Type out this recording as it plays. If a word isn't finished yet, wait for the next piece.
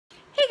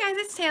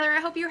guys, it's Taylor.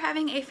 I hope you're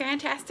having a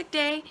fantastic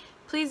day.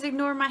 Please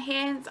ignore my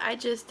hands. I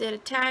just did a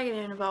tag and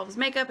it involves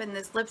makeup and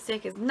this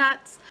lipstick is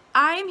nuts.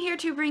 I am here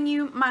to bring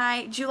you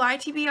my July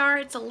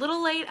TBR. It's a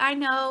little late, I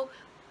know,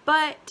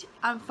 but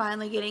I'm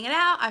finally getting it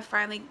out. I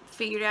finally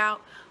figured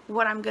out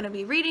what I'm going to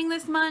be reading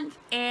this month,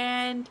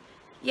 and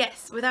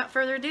yes, without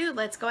further ado,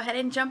 let's go ahead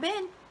and jump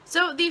in.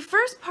 So the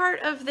first part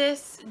of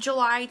this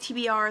July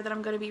TBR that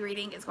I'm going to be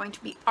reading is going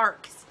to be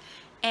arcs,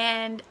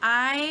 and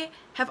I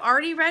have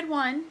already read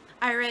one.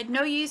 I read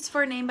No Use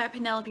for a Name by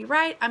Penelope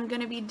Wright. I'm going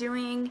to be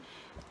doing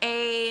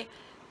a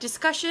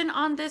discussion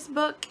on this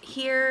book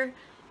here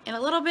in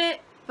a little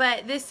bit,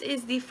 but this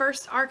is the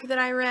first arc that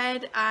I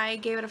read. I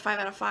gave it a 5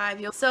 out of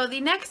 5. So the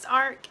next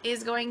arc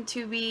is going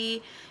to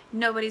be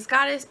Nobody's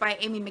Goddess by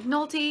Amy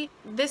McNulty.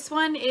 This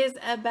one is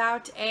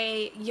about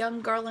a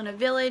young girl in a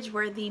village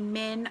where the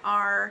men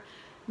are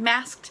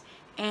masked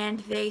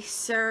and they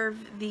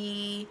serve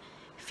the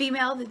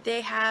female that they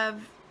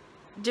have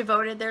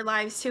devoted their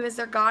lives to as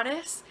their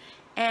goddess.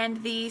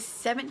 And the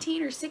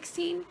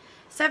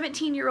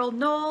 17-year-old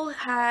Noel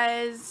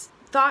has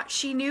thought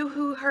she knew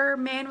who her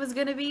man was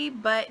going to be,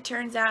 but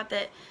turns out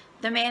that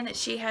the man that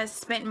she has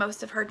spent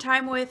most of her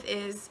time with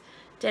is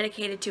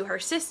dedicated to her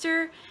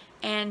sister,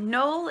 and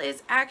Noel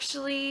is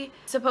actually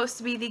supposed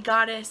to be the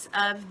goddess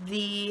of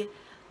the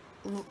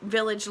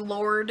village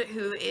lord,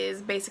 who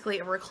is basically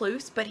a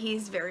recluse, but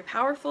he's very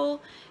powerful.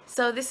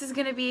 So this is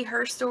going to be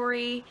her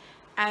story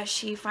as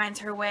she finds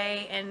her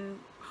way and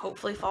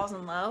hopefully falls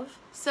in love.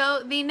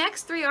 So the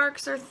next 3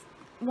 arcs are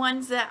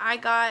ones that I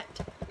got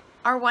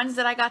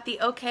the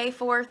okay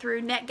for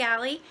through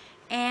NetGalley,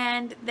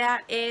 and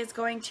that is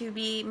going to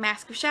be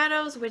Mask of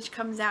Shadows, which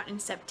comes out in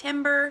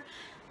September,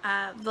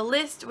 The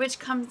List, which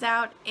comes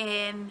out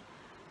in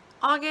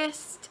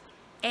August,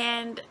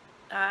 and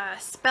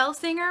Spell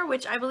Singer,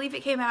 which I believe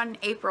it came out in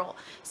April.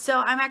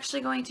 So I'm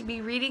actually going to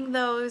be reading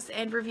those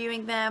and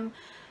reviewing them.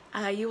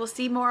 You will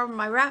see more of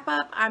my wrap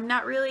up. I'm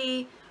not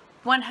really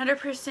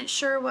 100%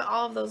 sure what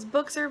all of those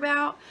books are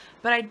about,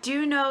 but I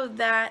do know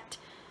that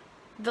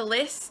The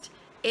List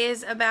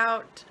is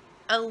about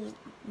a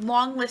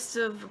long list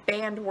of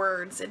banned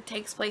words. It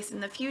takes place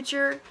in the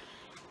future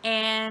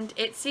and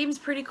it seems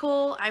pretty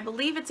cool. I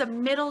believe it's a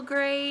middle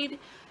grade,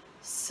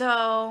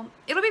 so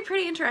it'll be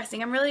pretty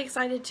interesting. I'm really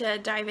excited to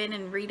dive in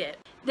and read it.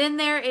 Then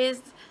there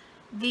is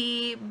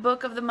the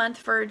book of the month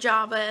for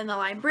Java and the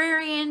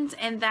Librarians,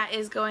 and that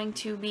is going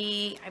to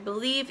be, I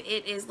believe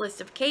it is List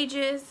of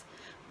Cages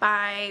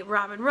by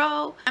Robin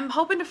Rowe. I'm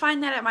hoping to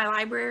find that at my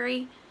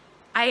library.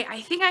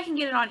 I think I can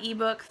get it on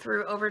ebook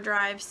through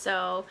Overdrive,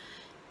 so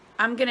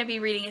I'm gonna be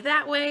reading it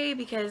that way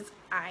because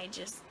I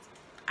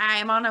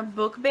am on a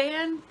book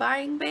ban,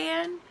 buying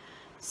ban,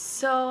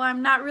 so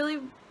I'm not really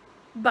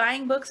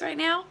buying books right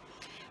now.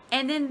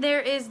 And then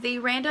there is the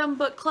Random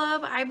Book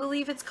Club, I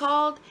believe it's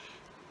called,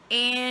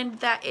 and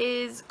that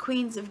is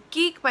Queens of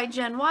Geek by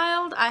Jen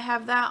Wild. I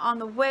have that on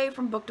the way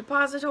from Book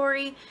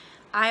Depository.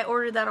 I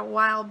ordered that a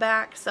while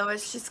back, so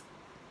it's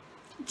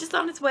just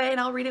on its way, and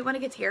I'll read it when it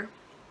gets here.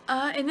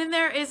 And then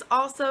there is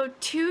also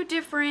 2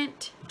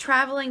 different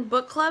traveling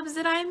book clubs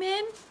that I'm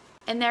in,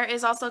 and there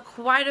is also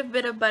quite a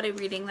bit of buddy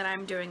reading that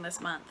I'm doing this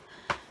month.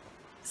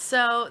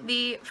 So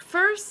the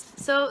first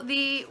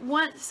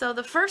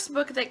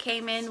book that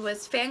came in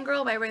was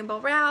Fangirl by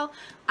Rainbow Rowell.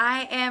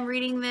 I am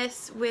reading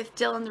this with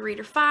Dylan the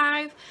Reader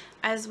 5,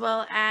 as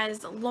well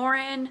as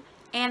Lauren,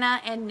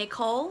 Anna, and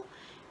Nicole.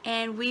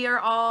 And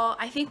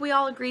I think we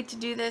all agreed to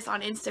do this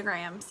on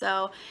Instagram.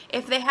 So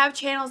if they have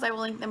channels, I will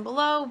link them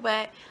below,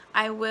 but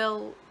I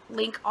will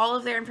link all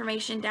of their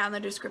information down in the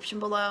description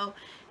below.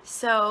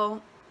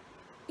 So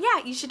yeah,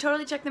 you should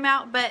totally check them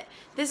out. But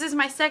this is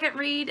my second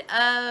read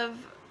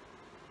of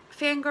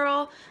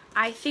Fangirl.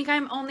 I think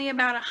I'm only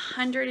about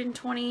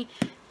 120,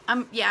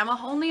 I'm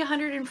only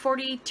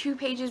 142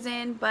 pages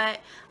in, but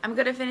I'm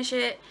gonna finish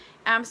it.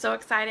 I'm so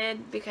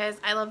excited because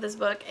I love this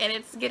book and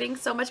it's getting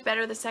so much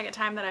better the second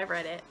time that I've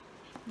read it.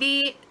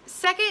 The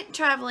second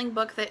traveling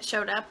book that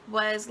showed up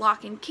was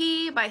Lock and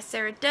Key by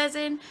Sarah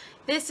Dezen.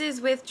 This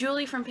is with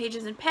Julie from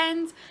Pages and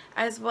Pens,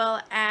 as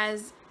well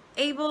as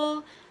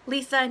Abel,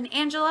 Lisa, and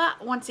Angela.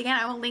 Once again,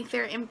 I will link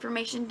their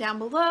information down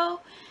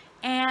below.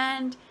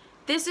 And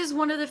this is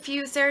one of the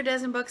few Sarah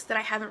Dezen books that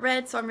I haven't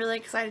read, so I'm really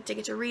excited to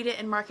get to read it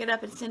and mark it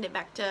up and send it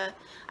back to,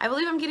 I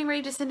believe I'm getting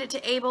ready to send it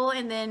to Abel,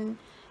 and then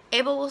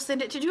Abel will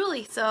send it to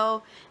Julie.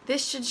 So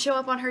this should show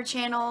up on her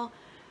channel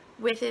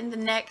within the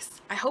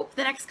next, I hope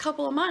the next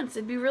couple of months.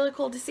 It'd be really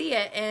cool to see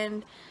it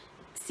and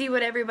see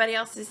what everybody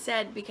else has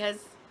said,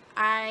 because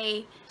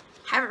I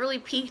haven't really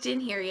peeked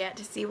in here yet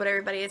to see what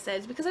everybody has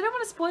said, because I don't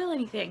want to spoil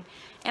anything.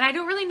 And I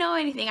don't really know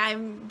anything.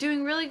 I'm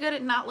doing really good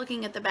at not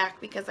looking at the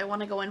back because I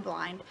want to go in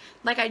blind,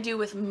 like I do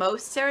with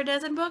most Sarah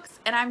Dezen books,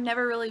 and I've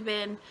never really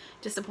been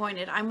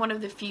disappointed. I'm one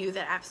of the few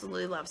that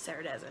absolutely love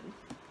Sarah Dezen.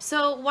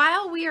 So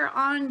while we are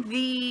on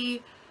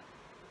the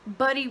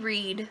buddy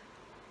read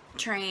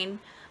train,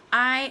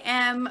 I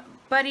am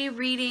buddy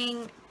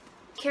reading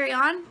Carry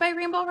On by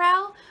Rainbow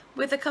Rowell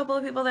with a couple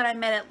of people that I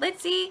met at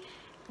Litsy.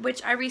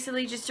 which I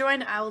recently just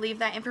joined. I will leave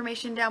that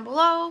information down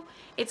below.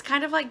 It's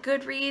kind of like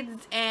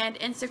Goodreads and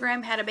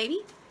Instagram had a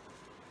baby.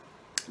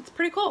 It's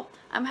pretty cool.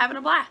 I'm having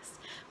a blast.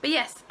 But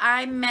yes,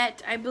 I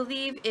met, I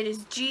believe it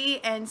is G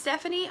and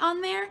Stephanie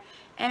on there,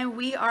 and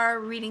we are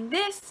reading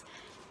this,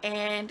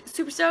 and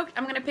super stoked.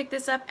 I'm going to pick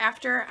this up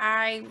after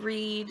I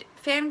read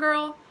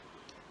Fangirl,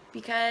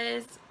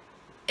 because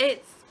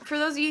it's, for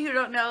those of you who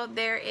don't know,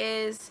 there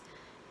is,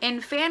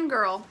 in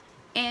Fangirl,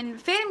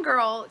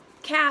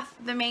 Kath,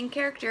 the main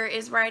character,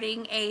 is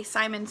writing a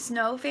Simon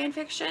Snow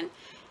fanfiction,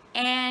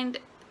 and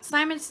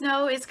Simon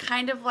Snow is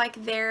kind of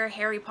like their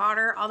Harry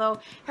Potter, although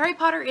Harry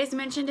Potter is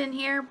mentioned in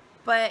here,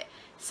 but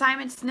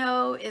Simon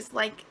Snow is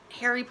like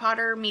Harry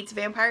Potter meets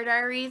Vampire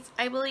Diaries,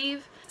 I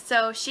believe.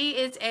 So she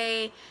is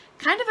a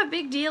kind of a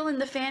big deal in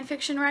the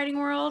fanfiction writing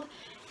world,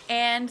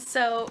 and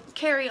so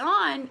Carry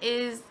On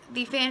is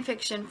the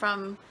fanfiction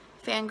from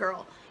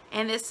Fangirl,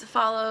 and this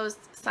follows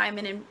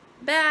Simon and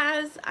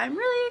Baz. I'm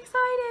really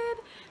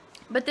excited.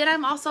 But then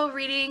I'm also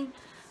reading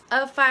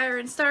Of Fire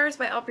and Stars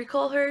by Aubrey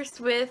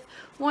Colhurst with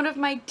one of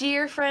my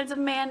dear friends,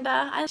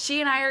 Amanda. She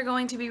and I are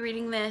going to be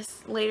reading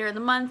this later in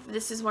the month.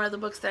 This is one of the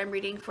books that I'm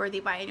reading for the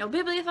biannual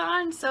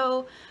bibliothon,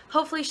 so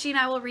hopefully she and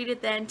I will read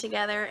it then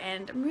together,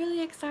 and I'm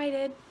really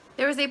excited.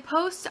 There was a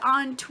post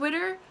on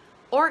Twitter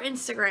or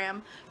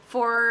Instagram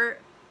for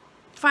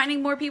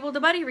finding more people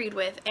to buddy read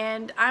with,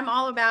 and I'm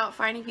all about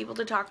finding people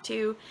to talk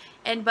to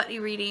and buddy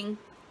reading.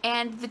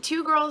 And the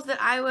two girls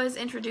that I was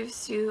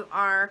introduced to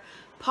are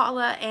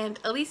Paula and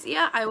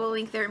Alicia. I will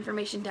link their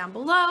information down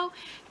below.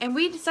 And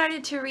we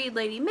decided to read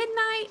Lady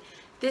Midnight.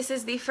 This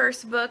is the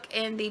first book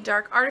in the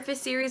Dark Artifice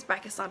series by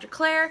Cassandra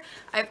Clare.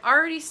 I've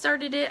already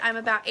started it. I'm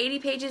about 80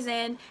 pages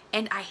in,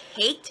 and I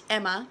hate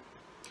Emma.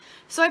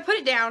 So I put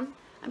it down.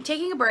 I'm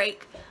taking a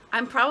break.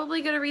 I'm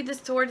probably going to read this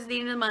towards the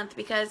end of the month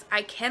because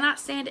I cannot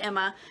stand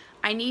Emma.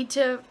 I need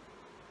to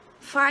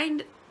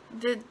find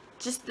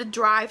just the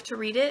drive to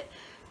read it,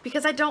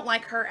 because I don't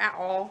like her at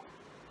all.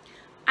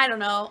 I don't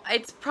know.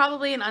 It's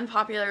probably an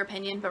unpopular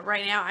opinion, but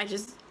right now I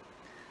just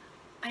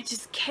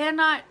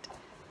cannot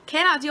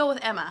deal with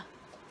Emma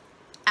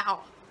at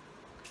all.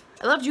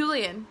 I love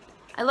Julian.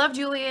 I love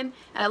Julian,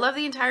 and I love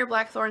the entire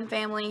Blackthorn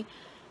family,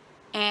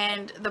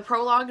 and the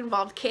prologue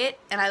involved Kit,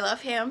 and I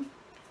love him,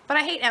 but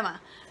I hate Emma.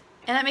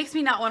 And that makes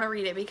me not want to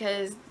read it,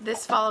 because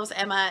this follows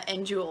Emma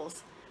and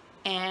Jules,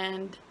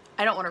 and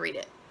I don't want to read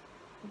it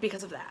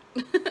because of that.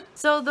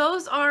 So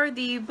those are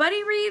the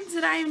buddy reads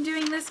that I am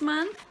doing this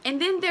month.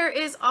 And then there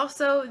is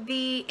also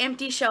the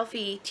Empty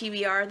Shelfie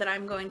TBR that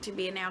I'm going to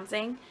be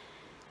announcing.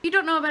 If you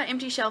don't know about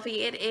Empty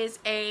Shelfie, it is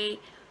a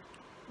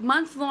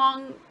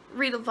month-long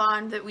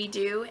readathon that we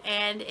do,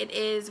 and it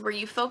is where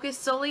you focus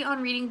solely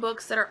on reading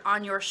books that are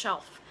on your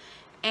shelf.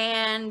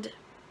 And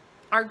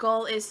our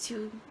goal is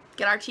to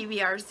get our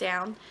TBRs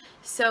down.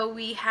 So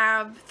we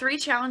have 3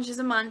 challenges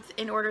a month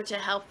in order to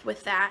help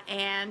with that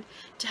and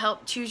to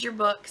help choose your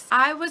books.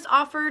 I was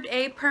offered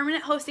a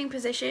permanent hosting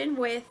position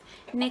with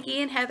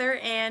Nikki and Heather,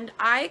 and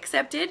I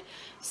accepted.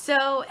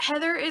 So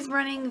Heather is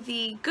running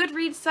the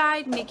Goodreads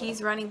side,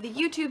 Nikki's running the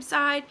YouTube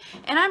side,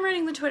 and I'm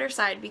running the Twitter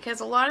side, because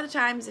a lot of the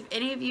times, if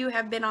any of you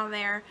have been on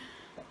there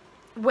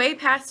way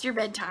past your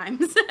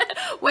bedtimes,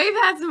 way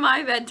past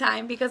my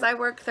bedtime, because I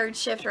work 3rd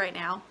shift right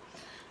now,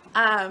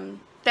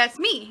 that's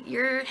me.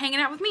 You're hanging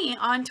out with me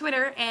on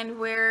Twitter, and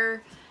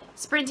we're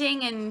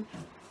sprinting and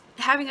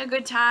having a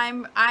good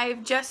time.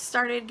 I've just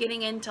started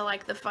getting into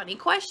like the funny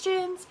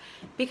questions,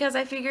 because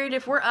I figured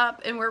if we're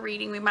up and we're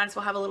reading, we might as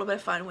well have a little bit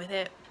of fun with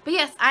it. But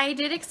yes, I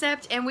did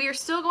accept, and we are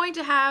still going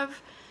to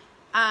have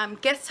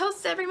guest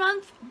hosts every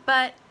month,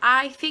 but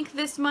I think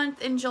this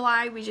month in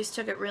July we just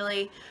took it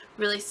really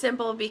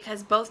simple,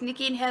 because both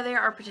Nikki and Heather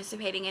are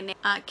participating in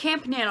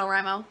Camp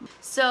NaNoWriMo.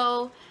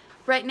 So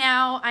right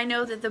now, I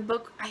know that the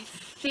book, I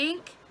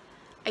think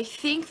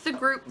the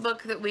group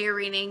book that we are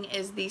reading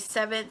is the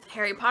 7th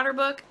Harry Potter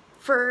book.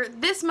 For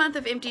this month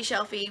of Empty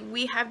Shelfie,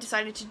 we have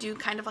decided to do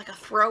kind of like a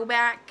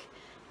throwback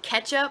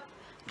catch-up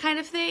kind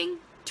of thing.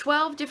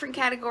 12 different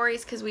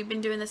categories, because we've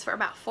been doing this for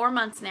about 4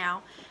 months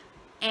now.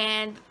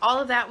 And all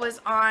of that was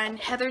on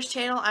Heather's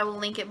channel. I will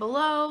link it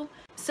below.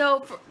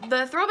 So for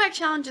the throwback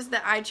challenges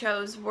that I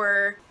chose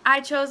were, I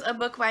chose a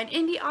book by an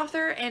indie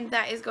author, and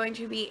that is going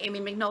to be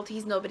Amy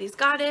McNulty's Nobody's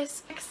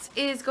Goddess. Next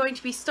is going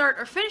to be Start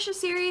or Finish a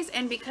Series,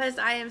 and because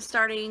I am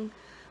starting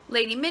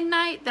Lady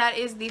Midnight, that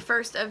is the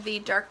first of the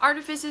Dark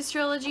Artifices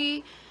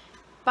trilogy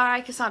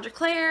by Cassandra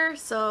Clare,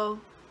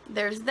 so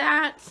there's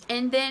that.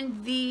 And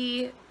then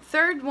the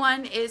third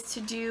one is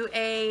to do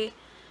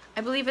I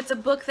believe it's a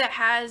book that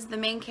has the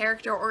main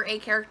character or a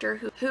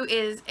character who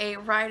is a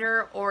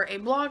writer or a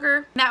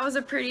blogger. That was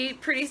a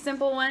pretty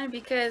simple one,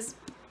 because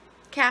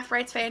Kath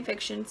writes fan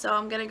fiction, so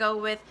I'm gonna go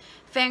with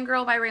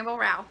Fangirl by Rainbow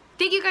Rowell.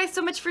 Thank you guys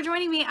so much for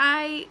joining me.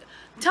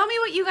 Tell me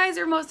what you guys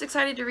are most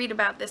excited to read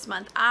about this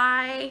month.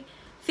 I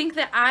think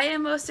that I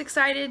am most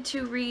excited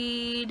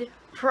to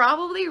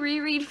probably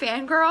reread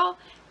Fangirl,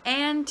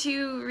 and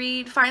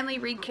to finally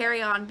read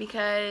Carry On,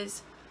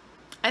 because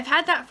I've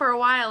had that for a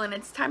while and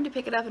it's time to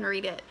pick it up and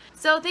read it.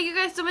 So thank you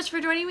guys so much for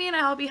joining me, and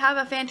I hope you have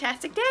a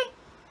fantastic day.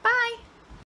 Bye!